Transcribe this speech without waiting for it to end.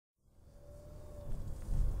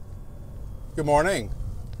Good morning.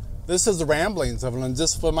 This is the Ramblings of an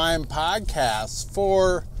Undisciplined Mind podcast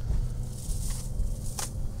for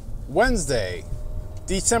Wednesday,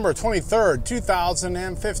 December 23rd,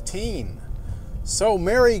 2015. So,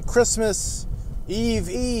 Merry Christmas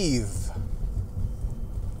Eve.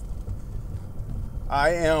 I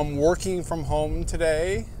am working from home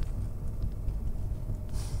today.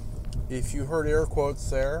 If you heard air quotes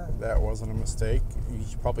there, that wasn't a mistake. You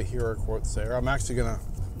should probably hear air quotes there. I'm actually going to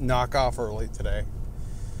knock off early today.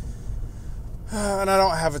 And I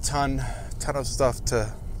don't have a ton of stuff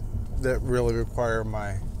that really require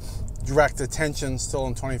my direct attention still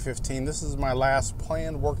in 2015. This is my last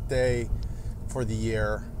planned work day for the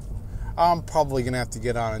year. I'm probably going to have to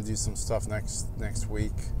get on and do some stuff next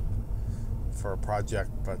week for a project,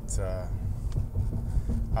 but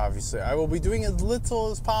obviously I will be doing as little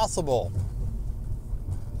as possible.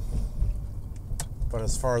 But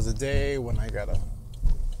as far as the day when I got to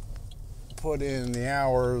put in the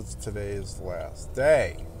hours, today is the last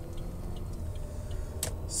day.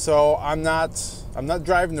 So I'm not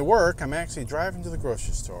driving to work. I'm actually driving to the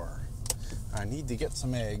grocery store. I need to get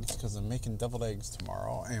some eggs because I'm making deviled eggs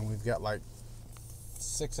tomorrow, and we've got like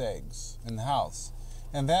 6 eggs in the house,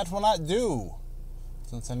 and that will not do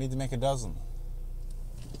since I need to make a dozen.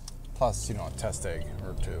 Plus, a test egg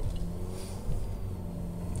or 2.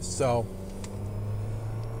 So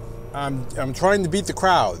I'm trying to beat the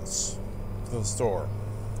crowds to the store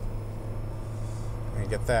and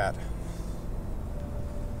get that.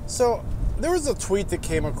 So there was a tweet that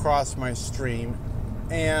came across my stream,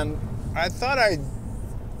 and I thought I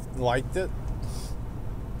liked it,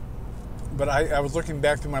 but I was looking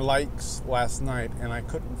back through my likes last night and I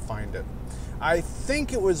couldn't find it. I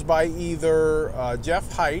think it was by either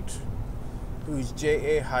Jeff Height, who's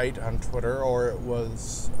J.A. Height on Twitter, or it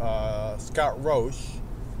was Scott Roche,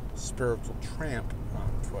 Spiritual Tramp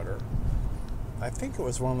on Twitter. I think it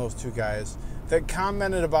was one of those two guys that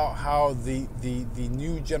commented about how the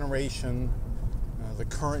new generation, the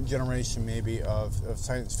current generation maybe of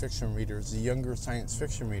science fiction readers, the younger science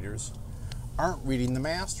fiction readers, aren't reading the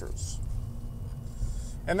masters.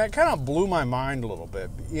 And that kind of blew my mind a little bit.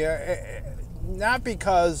 Yeah, not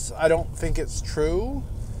because I don't think it's true,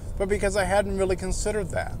 but because I hadn't really considered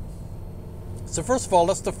that. So first of all,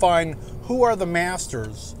 let's define who are the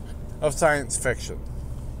masters of science fiction.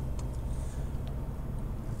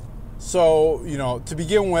 So, to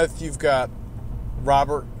begin with, you've got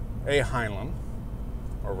Robert Heinlein.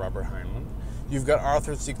 You've got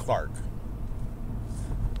Arthur C. Clarke.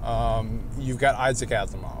 You've got Isaac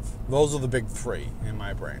Asimov. Those are the big 3 in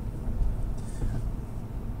my brain.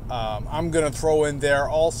 I'm going to throw in there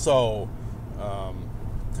also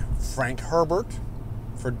Frank Herbert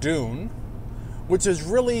for Dune, which is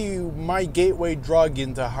really my gateway drug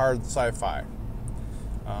into hard sci-fi,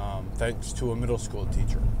 thanks to a middle school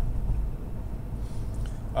teacher.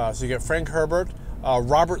 So you get Frank Herbert,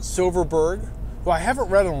 Robert Silverberg, who I haven't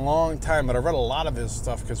read in a long time, but I read a lot of his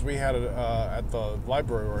stuff because we had it at the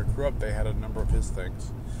library where I grew up. They had a number of his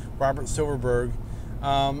things. Robert Silverberg,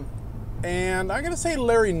 and I'm going to say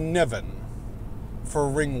Larry Niven for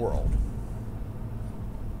Ringworld.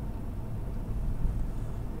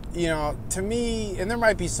 To me, and there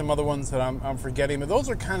might be some other ones that I'm forgetting, but those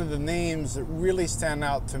are kind of the names that really stand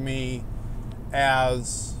out to me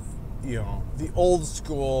as, the old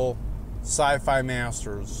school sci-fi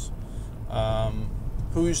masters,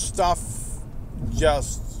 whose stuff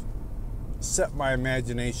just set my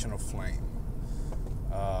imagination aflame.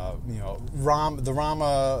 The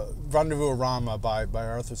Rendezvous of Rama by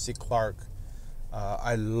Arthur C. Clarke.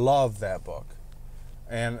 I love that book.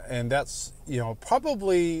 And that's,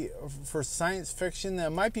 probably for science fiction,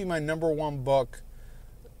 that might be my number 1 book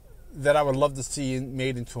that I would love to see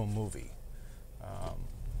made into a movie.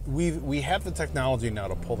 We have the technology now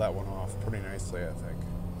to pull that one off pretty nicely, I think.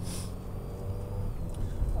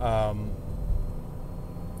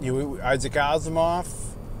 Isaac Asimov,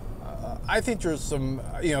 I think there's some,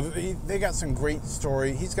 they got some great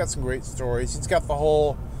story. He's got some great stories. He's got the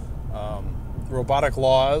whole robotic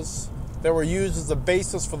laws that were used as the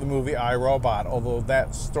basis for the movie I, Robot, although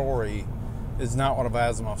that story is not one of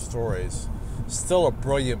Asimov's stories. Still a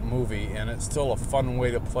brilliant movie, and it's still a fun way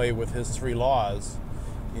to play with his 3 laws,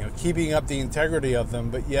 keeping up the integrity of them,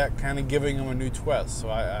 but yet kind of giving them a new twist. So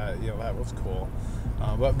that was cool.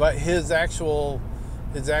 But his actual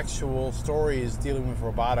stories dealing with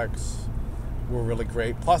robotics were really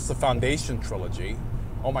great. Plus the Foundation trilogy.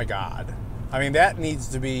 Oh my God! I mean, that needs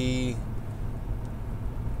to be.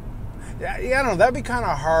 Yeah, I don't know. That'd be kind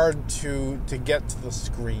of hard to get to the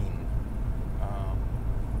screen.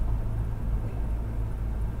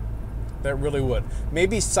 That really would.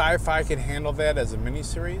 Maybe sci-fi could handle that as a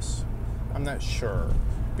miniseries. I'm not sure,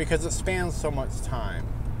 because it spans so much time.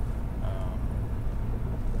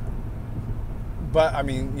 But I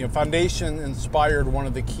mean, Foundation inspired one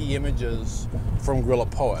of the key images from Gorilla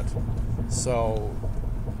Poet, so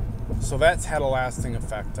that's had a lasting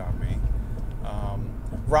effect on me.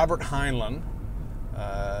 Robert Heinlein,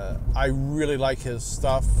 I really like his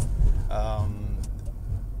stuff.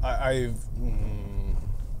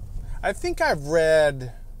 I think I've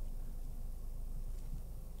read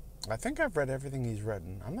everything he's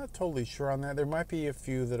written. I'm not totally sure on that. There might be a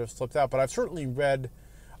few that have slipped out, but I've certainly read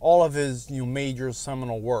all of his major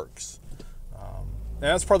seminal works. And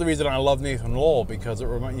that's part of the reason I love Nathan Lowell, because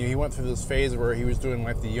he went through this phase where he was doing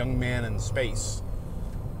like the young man in space.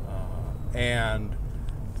 And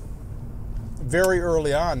very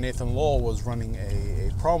early on, Nathan Lowell was running a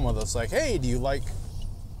promo that's like, hey, do you like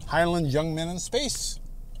Heinlein's Young Men in Space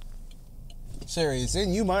series?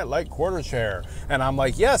 And you might like Quarter Share. And I'm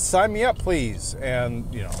like, yes, sign me up, please.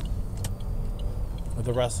 And,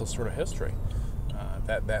 the rest is sort of history.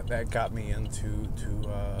 That got me into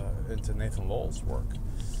Nathan Lowell's work,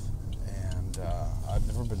 and I've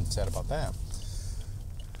never been sad about that.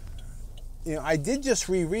 I did just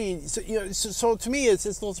reread. So to me, it's a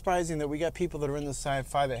little surprising that we got people that are in the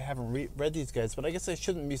sci-fi that haven't read these guys. But I guess I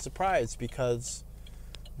shouldn't be surprised, because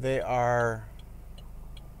they are,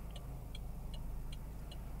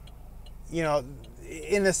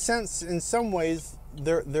 in a sense, in some ways,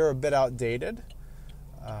 they're a bit outdated.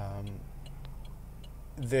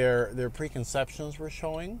 Their preconceptions were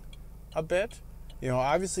showing a bit.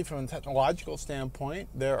 Obviously from a technological standpoint,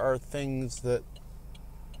 there are things that,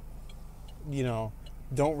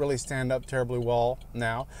 don't really stand up terribly well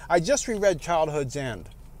now. I just reread Childhood's End,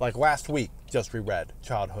 like last week, just reread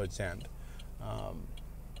Childhood's End.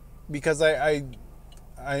 Because I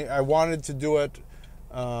wanted to do it,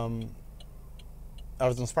 I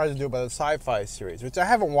was inspired to do it by the sci-fi series, which I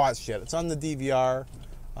haven't watched yet. It's on the DVR.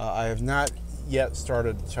 I have not yet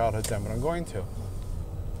started Childhood's End, but I'm going to.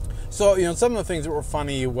 So, some of the things that were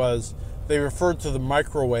funny was they referred to the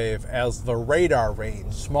microwave as the radar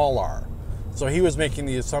range, small r. So he was making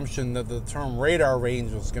the assumption that the term radar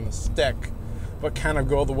range was going to stick, but kind of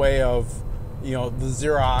go the way of, the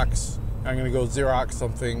Xerox. I'm going to go Xerox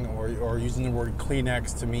something, or using the word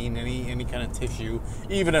Kleenex to mean any kind of tissue,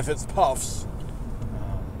 even if it's puffs.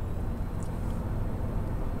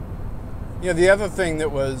 The other thing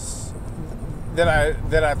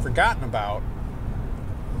that I've forgotten about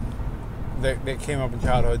that came up in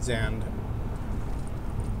Childhood's End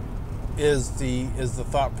is the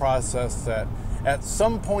thought process that at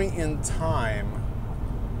some point in time,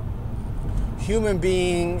 human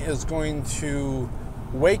being is going to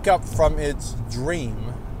wake up from its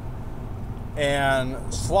dream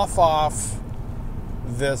and slough off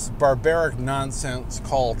this barbaric nonsense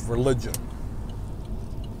called religion.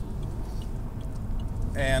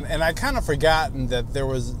 And I kind of forgotten that there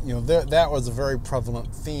was, that was a very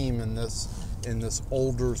prevalent theme in this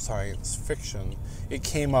older science fiction. It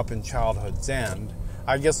came up in Childhood's End.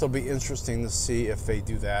 I guess it'll be interesting to see if they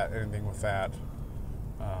do anything with that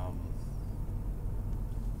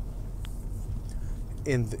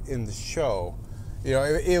in the show.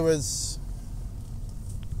 It was,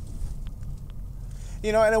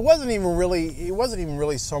 and it wasn't even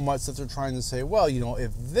really so much that they're trying to say, well,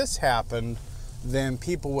 if this happened, then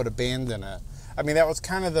people would abandon it. I mean, that was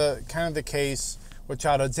kind of the case with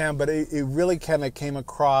Childhood's End, but it really kind of came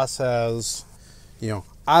across as,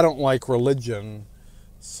 I don't like religion,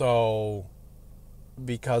 so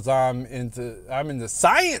because I'm into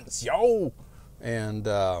science, yo, and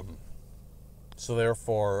so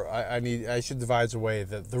therefore I should devise a way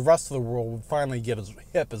that the rest of the world would finally get as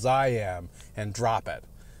hip as I am and drop it.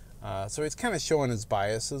 So he's kind of showing his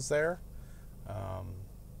biases there.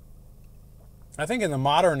 I think in the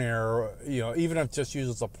modern era, even if it just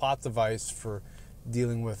uses a plot device for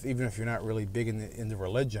dealing with, even if you're not really big into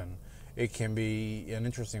religion, it can be an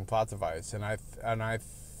interesting plot device. And I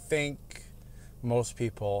think most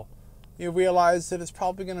people realize that it's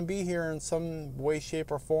probably going to be here in some way,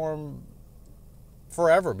 shape, or form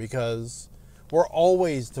forever, because we're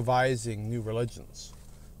always devising new religions.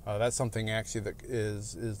 That's something actually that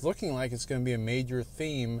is looking like it's going to be a major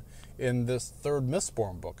theme in this third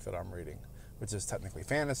Mistborn book that I'm reading, which is technically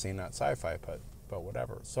fantasy, not sci-fi, but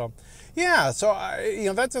whatever. So, yeah. So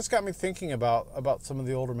that just got me thinking about some of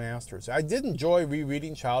the older masters. I did enjoy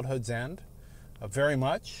rereading Childhood's End very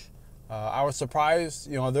much. I was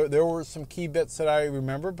surprised. There were some key bits that I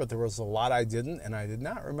remembered, but there was a lot I didn't, and I did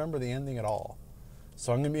not remember the ending at all.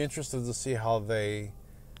 So I'm going to be interested to see how they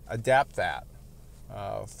adapt that.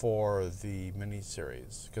 for the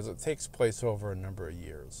miniseries because it takes place over a number of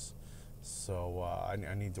years. So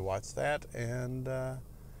I need to watch that and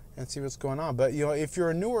see what's going on. But if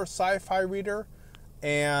you're a newer sci-fi reader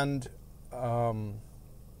and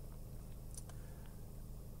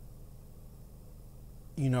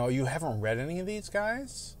you haven't read any of these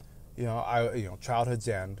guys, Childhood's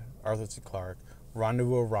End, Arthur C. Clarke,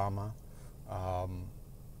 Rendezvous Rama,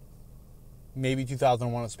 maybe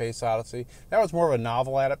 2001: A Space Odyssey. That was more of a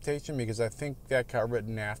novel adaptation because I think that got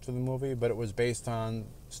written after the movie, but it was based on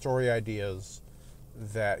story ideas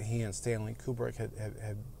that he and Stanley Kubrick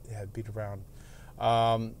had beat around.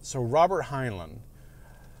 So Robert Heinlein,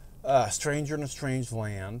 Stranger in a Strange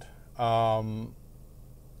Land,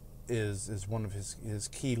 is one of his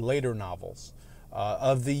key later novels.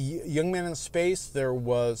 Of the Young Man in Space, there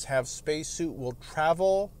was Have Spacesuit Will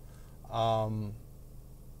Travel.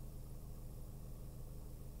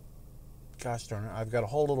 Gosh darn it! I've got a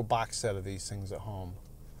whole little box set of these things at home,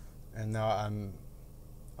 and now I'm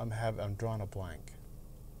drawing a blank.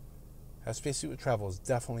 Have Spacesuit Will Travel is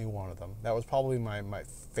definitely one of them. That was probably my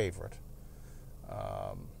favorite.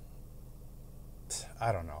 I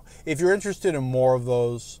don't know. If you're interested in more of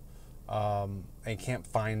those and can't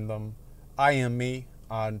find them, IM me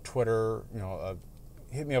on Twitter.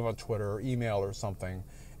 Hit me up on Twitter, or email or something,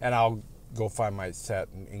 and I'll go find my set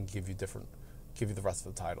and give you the rest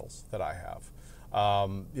of the titles that I have.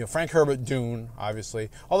 Frank Herbert, Dune, obviously.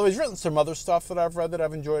 Although he's written some other stuff that I've read that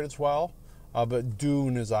I've enjoyed as well. But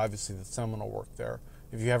Dune is obviously the seminal work there.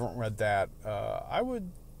 If you haven't read that, I would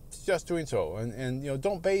suggest doing so. And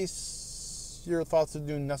don't base your thoughts of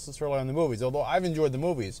Dune necessarily on the movies. Although I've enjoyed the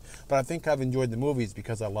movies, but I think I've enjoyed the movies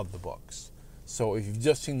because I love the books. So if you've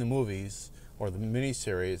just seen the movies or the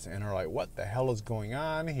miniseries and are like, what the hell is going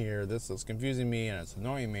on here? This is confusing me and it's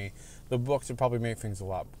annoying me. The books would probably make things a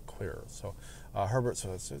lot clearer. So Herbert,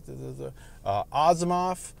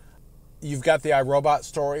 Asimov, you've got the iRobot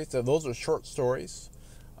stories. Those are short stories.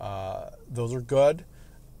 Those are good.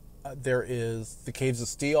 There is The Caves of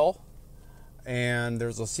Steel, and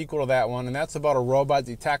there's a sequel to that one, and that's about a robot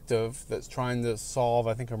detective that's trying to solve,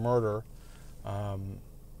 I think, a murder. And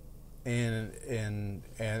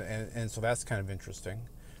so that's kind of interesting.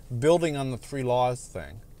 Building on the Three Laws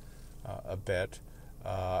thing a bit.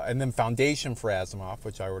 And then Foundation for Asimov,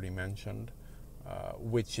 which I already mentioned,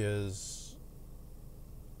 which is...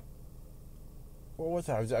 What was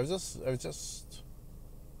that? I was just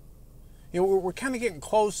we're kind of getting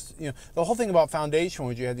close. The whole thing about Foundation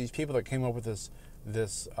was you had these people that came up with this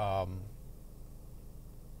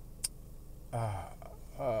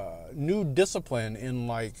new discipline in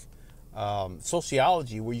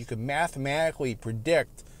sociology where you could mathematically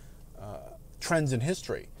predict trends in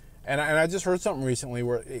history. And I just heard something recently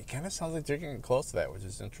where it kind of sounds like they're getting close to that, which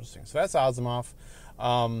is interesting. So that's Asimov.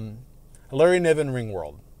 Larry Niven,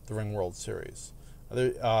 Ringworld, the Ringworld series.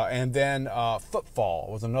 And then Footfall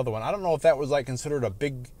was another one. I don't know if that was considered a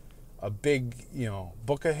big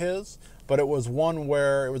book of his, but it was one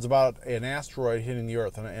where it was about an asteroid hitting the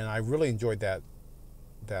Earth, and I really enjoyed that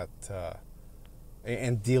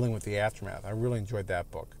and dealing with the aftermath. I really enjoyed that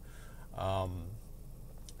book.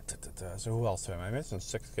 So who else? I mentioned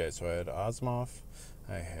 6 guys. So I had Asimov,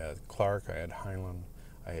 I had Clarke, I had Heinlein,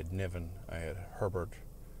 I had Niven, I had Herbert,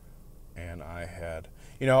 and I had...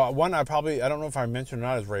 one I don't know if I mentioned or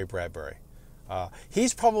not, is Ray Bradbury.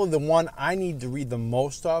 He's probably the one I need to read the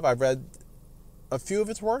most of. I've read a few of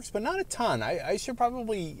his works, but not a ton. I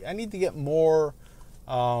need to get more...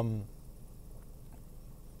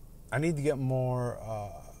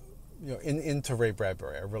 into Ray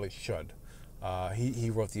Bradbury. I really should.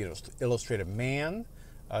 He wrote The Illustrated Man,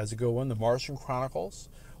 is a good one. The Martian Chronicles,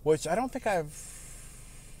 which I don't think I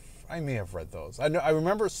may have read those. I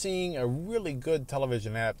remember seeing a really good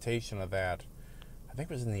television adaptation of that. I think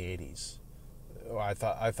it was in the 80s. I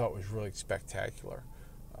thought it was really spectacular.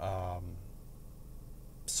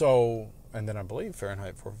 And then I believe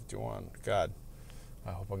Fahrenheit 451. God,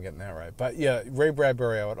 I hope I'm getting that right. But yeah, Ray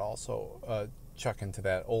Bradbury I would also chuck into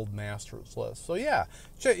that old masters list. So yeah,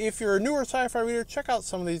 if you're a newer sci-fi reader, check out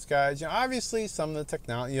some of these guys. Obviously some of the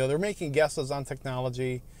technology, they're making guesses on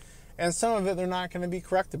technology, and some of it they're not going to be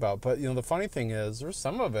correct about. But the funny thing is, there's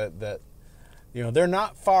some of it that they're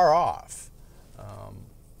not far off.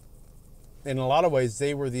 In a lot of ways,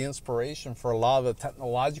 they were the inspiration for a lot of the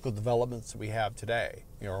technological developments that we have today.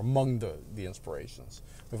 Among the inspirations.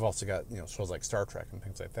 We've also got shows like Star Trek and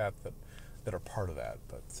things like that are part of that.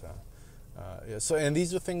 But and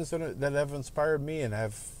these are things that have inspired me and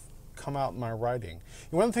have come out in my writing.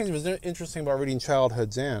 One of the things that was interesting about reading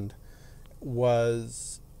Childhood's End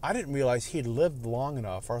was I didn't realize he'd lived long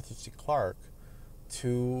enough, Arthur C. Clarke,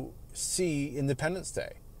 to see Independence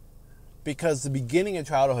Day. Because the beginning of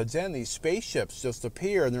Childhood's End, these spaceships just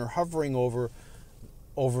appear and they're hovering over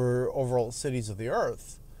all the cities of the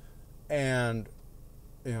earth. And,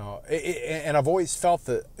 you know, and I've always felt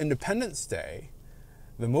that Independence Day,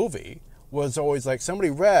 the movie, was always like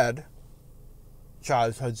somebody read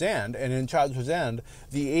Childhood's End, and in Childhood's End,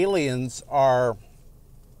 the aliens are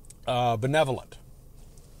benevolent.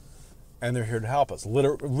 And they're here to help us,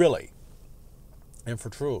 really, and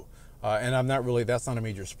for true. And I'm not really, that's not a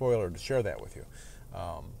major spoiler to share that with you.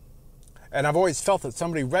 And I've always felt that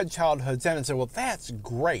somebody read Childhood's End and said, well, that's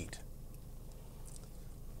great.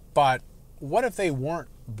 But what if they weren't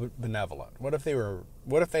benevolent? What if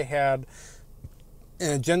they had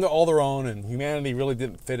an agenda all their own and humanity really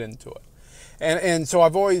didn't fit into it? And so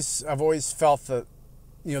I've always felt that,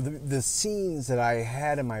 you know, the scenes that I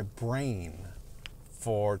had in my brain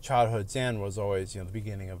for Childhood's End was always, you know, the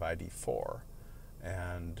beginning of ID4.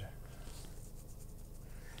 And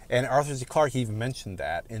Arthur C. Clarke even mentioned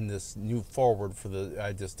that in this new foreword for the,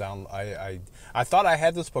 I thought I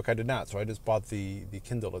had this book, I did not, so I just bought the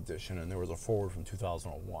Kindle edition, and there was a foreword from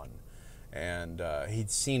 2001. And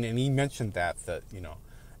he'd seen, and he mentioned that you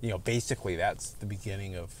know, basically that's the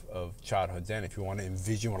beginning of Childhood's End. If you want to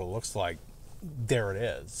envision what it looks like, there it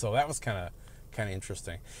is. So that was kind of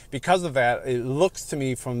interesting. Because of that, it looks to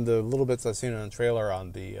me from the little bits I've seen in the trailer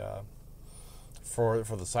on the for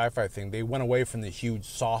the sci-fi thing, they went away from the huge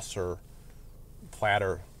saucer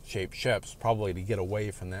platter-shaped ships, probably to get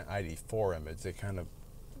away from that ID4 image. They kind of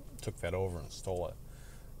took that over and stole it.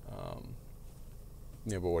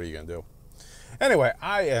 Yeah, but what are you gonna do? Anyway,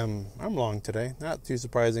 I'm long today. Not too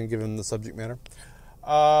surprising given the subject matter.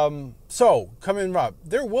 So coming up,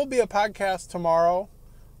 there will be a podcast tomorrow.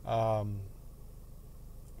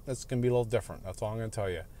 That's gonna be a little different. That's all I'm gonna tell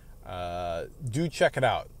you. Do check it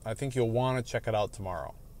out. I think you'll want to check it out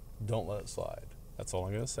tomorrow. Don't let it slide. That's all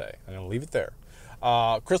I'm going to say. I'm going to leave it there.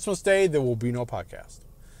 Christmas Day, there will be no podcast.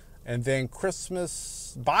 And then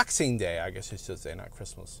Boxing Day, I guess I should say, not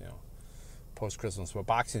Christmas, you know, post-Christmas, but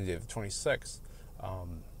Boxing Day, the 26th.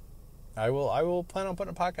 I will plan on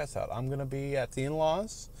putting a podcast out. I'm going to be at the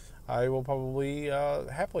in-laws. I will probably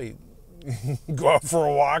happily go out for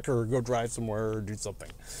a walk or go drive somewhere or do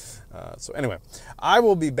something. So anyway, I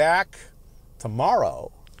will be back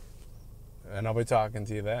tomorrow, and I'll be talking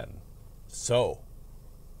to you then. So,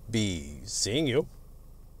 be seeing you.